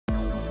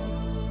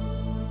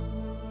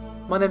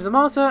My name's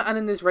Amata, and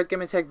in this Red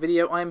Gaming Tech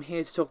video I am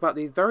here to talk about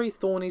the very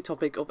thorny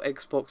topic of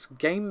Xbox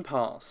Game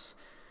Pass.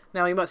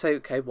 Now you might say,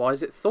 okay, why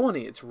is it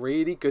thorny? It's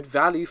really good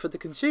value for the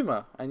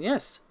consumer. And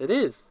yes, it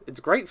is. It's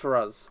great for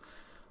us.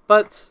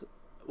 But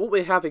what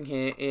we're having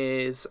here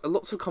is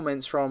lots of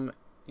comments from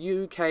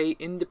UK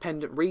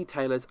independent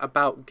retailers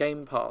about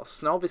Game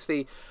Pass. Now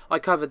obviously I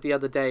covered the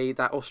other day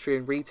that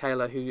Austrian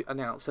retailer who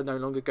announced they're no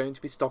longer going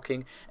to be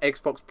stocking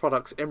Xbox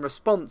products in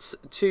response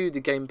to the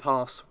Game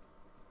Pass.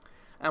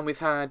 And we've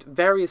had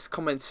various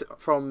comments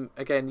from,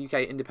 again,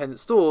 UK independent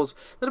stores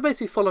that are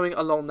basically following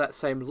along that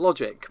same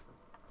logic.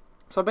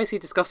 So I'm basically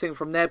discussing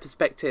from their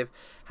perspective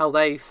how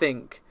they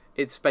think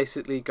it's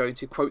basically going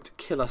to, quote,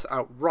 kill us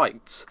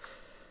outright.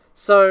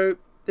 So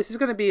this is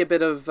going to be a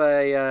bit of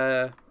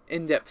a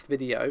in-depth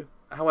video.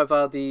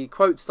 However, the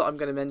quotes that I'm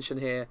going to mention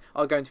here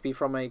are going to be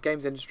from a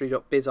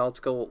gamesindustry.biz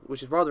article,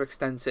 which is rather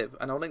extensive,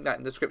 and I'll link that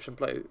in the description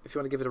below if you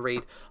want to give it a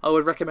read. I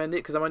would recommend it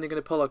because I'm only going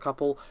to pull a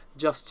couple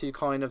just to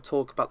kind of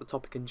talk about the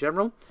topic in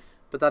general,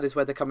 but that is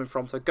where they're coming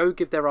from. So go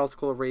give their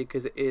article a read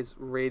because it is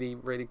really,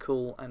 really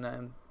cool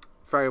and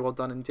very well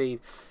done indeed.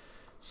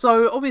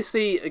 So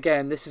obviously,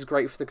 again, this is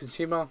great for the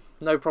consumer.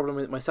 No problem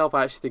with it myself.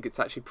 I actually think it's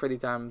actually pretty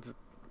damn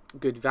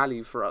good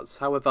value for us.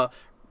 However,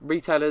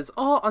 retailers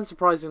are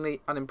unsurprisingly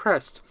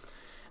unimpressed.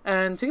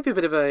 And to give you a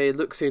bit of a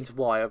look-see into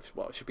why,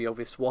 well, it should be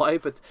obvious why,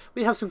 but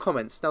we have some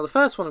comments. Now, the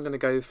first one I'm going to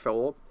go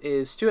for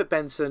is Stuart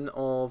Benson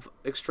of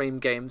Extreme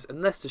Games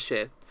in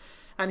Leicestershire.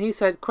 And he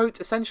said,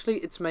 quote, essentially,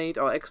 it's made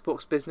our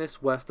Xbox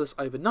business worthless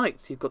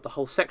overnight. You've got the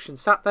whole section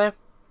sat there.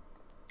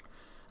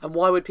 And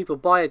why would people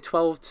buy a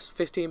 £12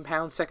 to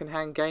 £15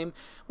 second-hand game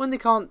when they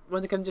can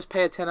just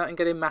pay a tenner and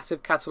get a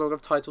massive catalogue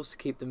of titles to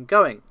keep them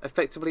going?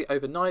 Effectively,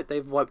 overnight,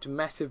 they've wiped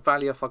massive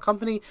value off our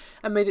company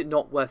and made it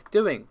not worth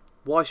doing.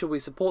 Why should we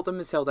support them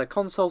and sell their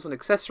consoles and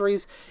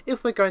accessories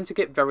if we're going to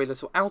get very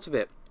little out of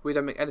it? We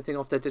don't make anything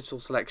off their digital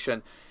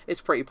selection.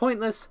 It's pretty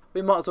pointless.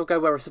 We might as well go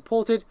where we're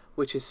supported,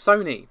 which is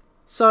Sony.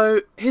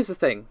 So, here's the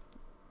thing.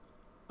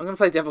 I'm going to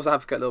play devil's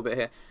advocate a little bit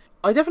here.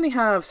 I definitely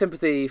have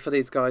sympathy for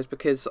these guys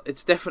because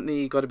it's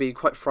definitely got to be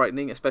quite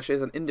frightening, especially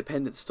as an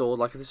independent store.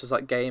 Like if this was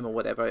like Game or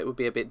whatever, it would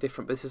be a bit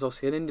different. But this is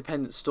obviously an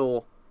independent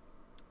store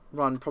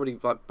run probably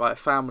by a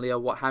family or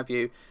what have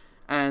you.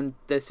 And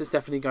this is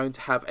definitely going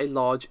to have a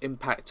large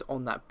impact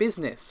on that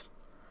business.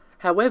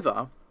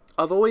 However,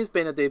 I've always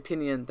been of the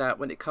opinion that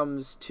when it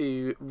comes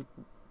to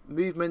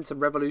movements and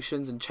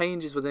revolutions and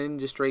changes within an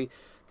industry,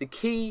 the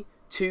key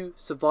to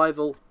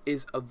survival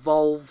is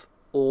evolve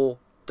or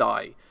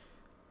die.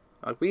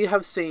 Like we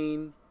have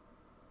seen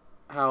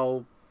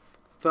how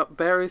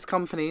various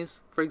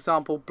companies, for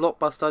example,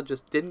 Blockbuster,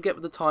 just didn't get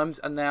with the times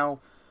and now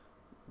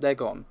they're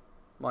gone.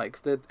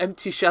 Like, the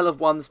empty shell of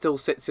one still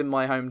sits in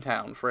my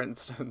hometown, for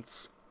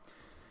instance.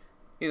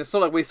 You know, it's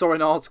not like we saw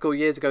an article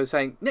years ago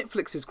saying,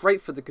 Netflix is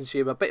great for the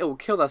consumer, but it will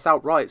kill us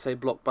outright, say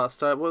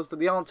Blockbuster. It was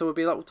the answer would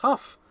be like, well,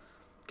 tough.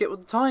 Get with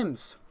the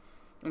times.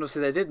 And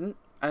obviously they didn't.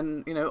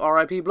 And, you know,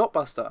 RIP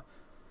Blockbuster.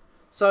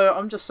 So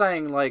I'm just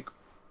saying, like,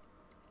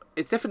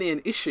 it's definitely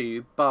an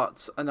issue,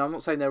 but, and I'm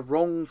not saying they're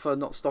wrong for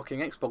not stocking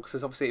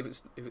Xboxes. Obviously,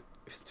 if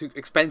it's too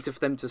expensive for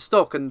them to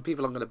stock and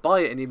people aren't going to buy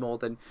it anymore,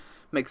 then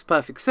makes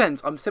perfect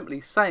sense. I'm simply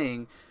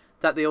saying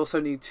that they also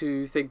need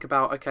to think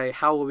about, okay,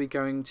 how are we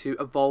going to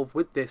evolve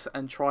with this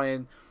and try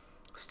and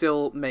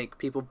still make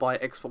people buy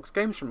Xbox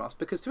games from us?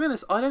 Because to be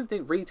honest, I don't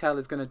think retail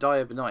is going to die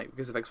overnight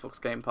because of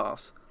Xbox Game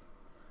Pass.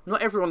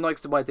 Not everyone likes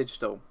to buy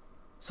digital.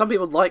 Some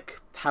people like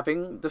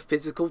having the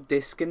physical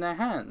disc in their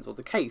hands, or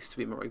the case to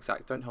be more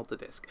exact. Don't hold the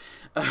disc.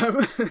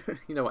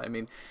 You know what I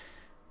mean.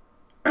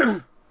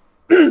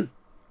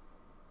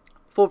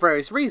 For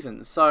various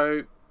reasons.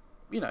 So,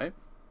 you know,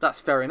 that's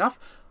fair enough.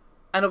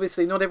 And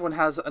obviously not everyone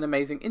has an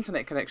amazing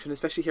internet connection,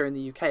 especially here in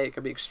the UK. It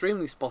can be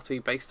extremely spotty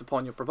based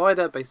upon your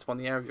provider, based upon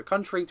the area of your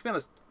country. To be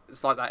honest,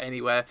 it's like that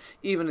anywhere,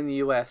 even in the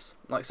US.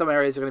 Like some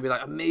areas are going to be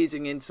like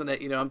amazing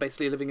internet, you know, I'm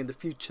basically living in the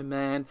future,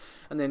 man.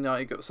 And then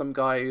you got some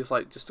guy who's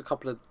like just a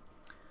couple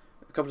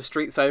of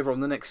streets over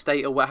on the next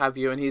state or what have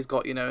you, and he's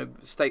got, you know,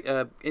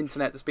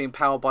 internet that's being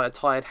powered by a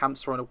tired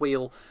hamster on a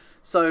wheel.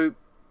 So,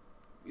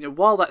 you know,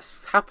 while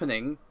that's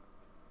happening,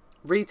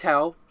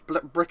 retail,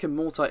 brick and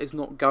mortar is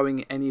not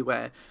going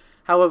anywhere.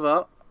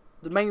 However,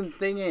 the main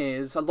thing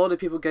is a lot of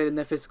people getting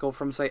their physical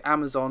from, say,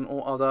 Amazon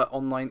or other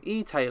online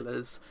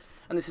e-tailers.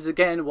 And this is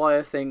again why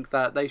I think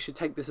that they should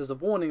take this as a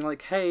warning,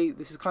 like, hey,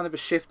 this is kind of a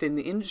shift in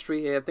the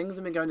industry here. Things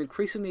have been going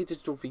increasingly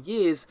digital for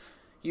years.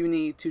 You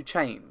need to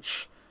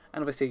change.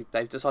 And obviously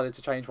they've decided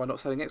to change by not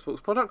selling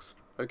Xbox products.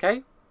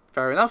 Okay,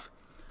 fair enough.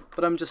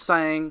 But I'm just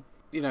saying,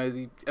 you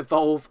know,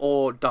 evolve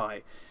or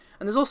die.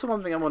 And there's also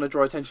one thing I want to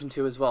draw attention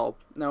to as well.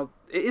 Now,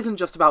 it isn't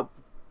just about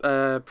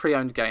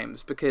pre-owned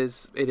games,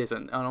 because it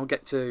isn't, and I'll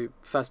get to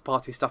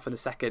first-party stuff in a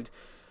second.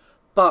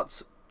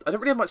 But I don't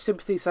really have much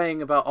sympathy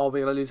saying about, oh,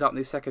 we're going to lose out on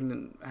these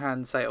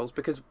second-hand sales,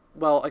 because,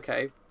 well,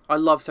 okay, I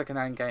love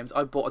second-hand games.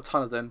 I bought a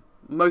ton of them.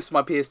 Most of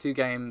my PS2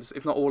 games,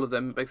 if not all of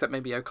them, except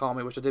maybe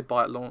Okami, which I did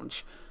buy at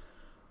launch,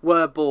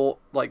 were bought,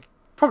 like,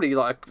 probably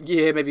like a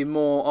year, maybe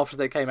more after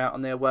they came out,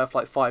 and they're worth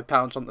like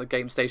 £5 on the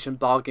Game Station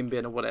bargain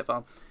bin or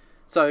whatever.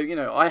 So, you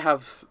know, I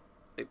have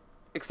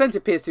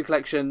extensive PS2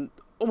 collection.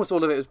 Almost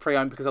all of it was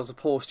pre-owned because I was a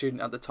poor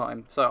student at the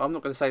time. So I'm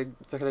not going to say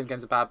second-hand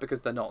games are bad,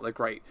 because they're not. They're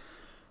great.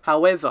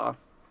 However,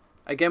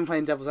 again,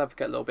 playing devil's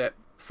advocate a little bit,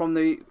 from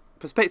the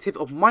perspective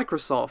of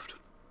Microsoft,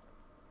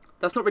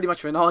 that's not really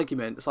much of an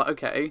argument. It's like,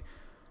 okay,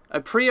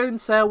 a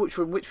pre-owned sale which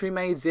we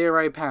made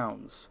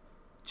 £0.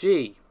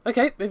 Gee.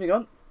 Okay, moving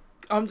on.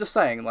 I'm just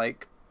saying,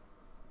 like,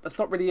 that's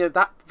not really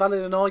that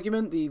valid an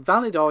argument. The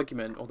valid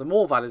argument, or the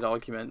more valid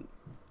argument,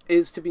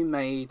 is to be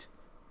made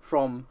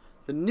from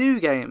the new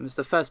games,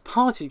 the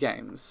first-party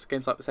games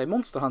like, say,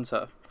 Monster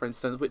Hunter, for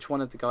instance, which one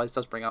of the guys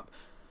does bring up.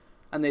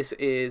 And this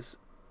is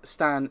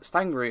Stan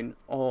Stangroon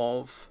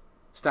of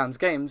Stan's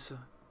Games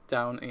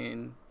down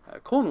in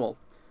Cornwall.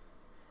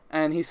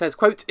 And he says,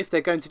 quote, "If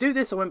they're going to do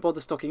this, I won't bother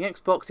stocking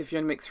Xbox. If you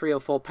only make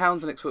 £3 or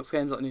 £4 on Xbox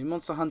games like the new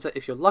Monster Hunter,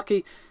 if you're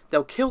lucky,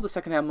 they'll kill the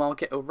second-hand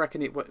market or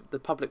reckon the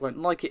public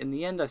won't like it in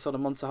the end. I saw the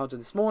Monster Hunter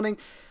this morning,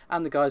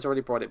 and the guys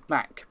already brought it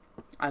back."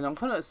 And on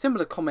kind of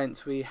similar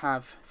comments we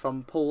have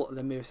from Paul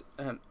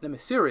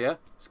Lemisiria,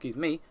 excuse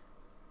me,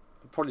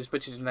 I probably just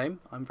butchered his name,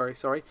 I'm very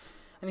sorry.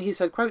 And he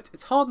said, quote,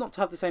 "It's hard not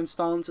to have the same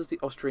stance as the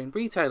Austrian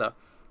retailer.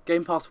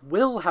 Game Pass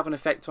will have an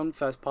effect on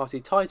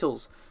first-party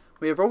titles.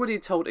 We have already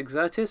told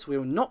Exertis we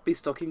will not be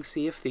stocking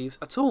Sea of Thieves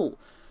at all.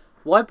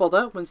 Why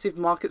bother when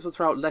supermarkets will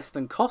throw out less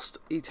than cost,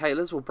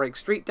 e-tailers will break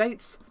street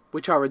dates,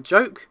 which are a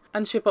joke,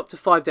 and ship up to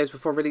 5 days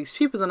before release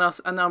cheaper than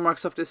us, and now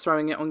Microsoft is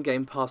throwing it on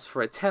Game Pass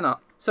for a tenner."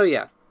 So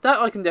yeah, that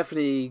I can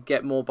definitely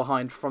get more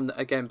behind from,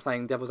 again,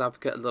 playing devil's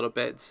advocate a little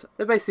bit.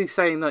 They're basically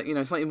saying that, you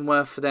know, it's not even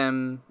worth for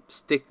them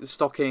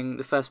stocking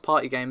the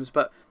first-party games,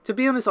 but to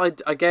be honest, I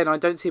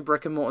don't see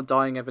brick and mortar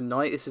dying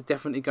overnight. This is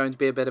definitely going to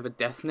be a bit of a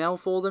death knell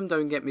for them,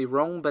 don't get me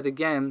wrong, but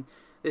again,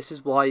 this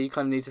is why you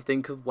kind of need to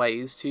think of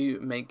ways to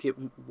make it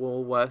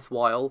more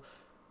worthwhile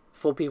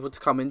for people to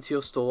come into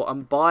your store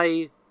and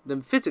buy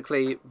them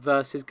physically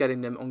versus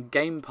getting them on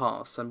Game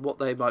Pass. And what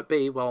they might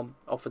be, well,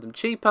 offer them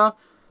cheaper,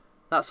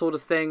 that sort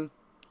of thing.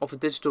 Offer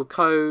digital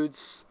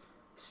codes,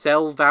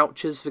 sell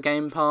vouchers for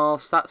Game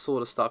Pass, that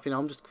sort of stuff. You know,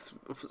 I'm just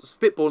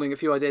spitballing a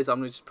few ideas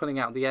I'm just putting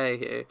out the air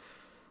here.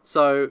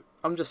 So,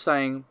 I'm just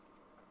saying,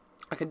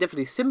 I can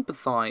definitely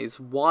sympathise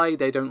why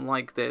they don't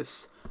like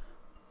this,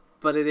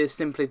 but it is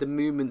simply the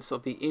movements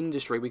of the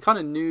industry. We kind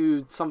of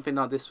knew something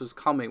like this was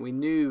coming. We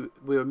knew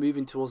we were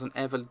moving towards an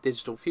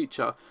ever-digital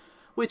future,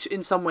 which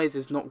in some ways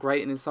is not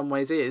great, and in some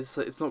ways is.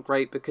 It's not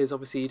great because,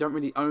 obviously, you don't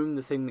really own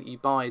the thing that you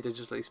buy,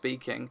 digitally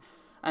speaking.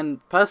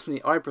 And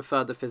personally, I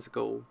prefer the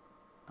physical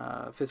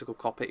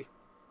copy.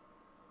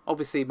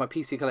 Obviously, my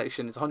PC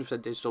collection is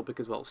 100% digital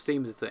because, well,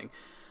 Steam is a thing.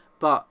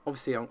 But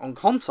obviously, on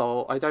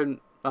console, I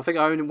think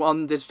I own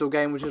one digital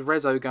game, which is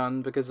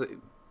Resogun, because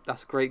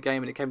that's a great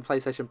game, and it came to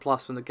PlayStation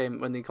Plus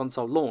when the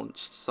console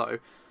launched. So,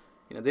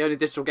 you know, the only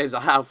digital games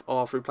I have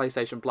are through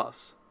PlayStation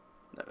Plus.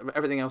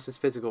 Everything else is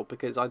physical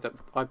because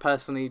I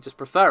personally just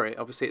prefer it.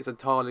 Obviously, it's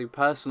entirely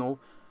personal,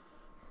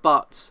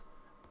 but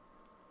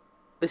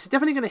this is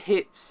definitely going to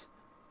hit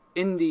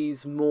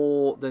indies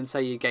more than,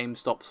 say, your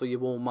GameStops or your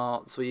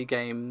Walmarts or your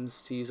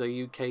Games, to use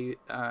a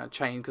UK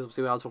chain, because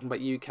obviously we are talking about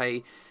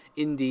UK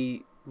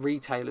indie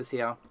retailers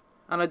here.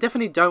 And I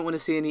definitely don't want to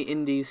see any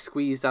indies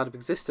squeezed out of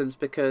existence,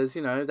 because,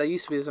 you know, there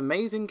used to be this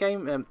amazing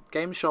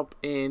game shop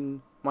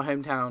in my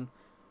hometown,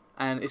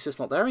 and it's just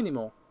not there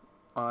anymore.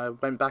 I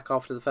went back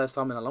after the first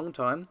time in a long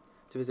time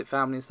to visit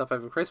family and stuff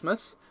over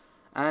Christmas,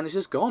 and it's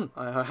just gone.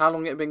 How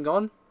long it had been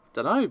gone?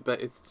 Don't know, but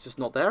it's just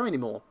not there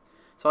anymore.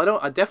 So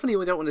I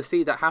definitely don't want to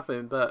see that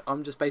happen, but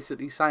I'm just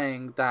basically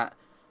saying that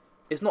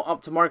it's not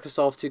up to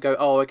Microsoft to go,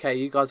 oh, okay,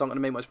 you guys aren't going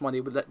to make much money,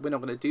 but we're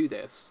not going to do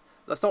this.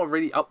 That's not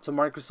really up to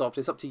Microsoft.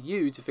 It's up to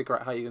you to figure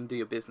out how you're going to do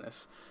your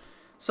business.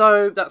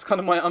 So that's kind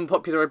of my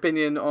unpopular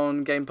opinion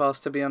on Game Pass,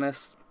 to be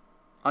honest.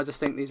 I just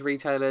think these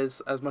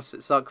retailers, as much as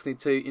it sucks, need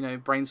to, you know,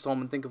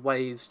 brainstorm and think of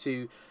ways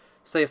to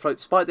stay afloat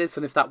despite this.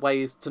 And if that way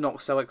is to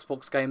not sell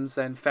Xbox games,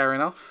 then fair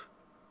enough.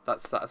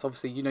 That's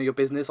obviously, you know, your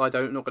business. I'm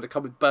not going to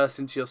come and burst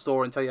into your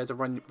store and tell you how to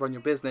run your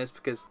business,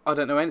 because I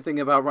don't know anything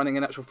about running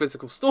an actual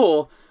physical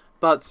store,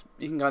 but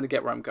you can kind of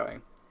get where I'm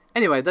going.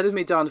 Anyway, that is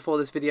me done for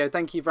this video.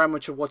 Thank you very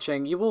much for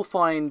watching. You will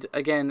find,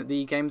 again,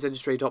 the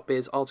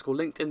gamesindustry.biz article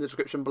linked in the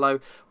description below,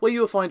 where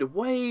you will find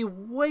way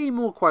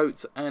more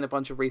quotes and a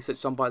bunch of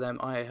research done by them.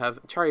 I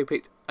have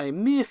cherry-picked a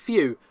mere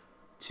few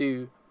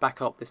to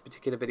back up this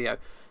particular video.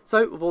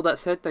 So, with all that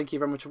said, thank you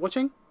very much for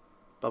watching.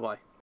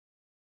 Bye-bye.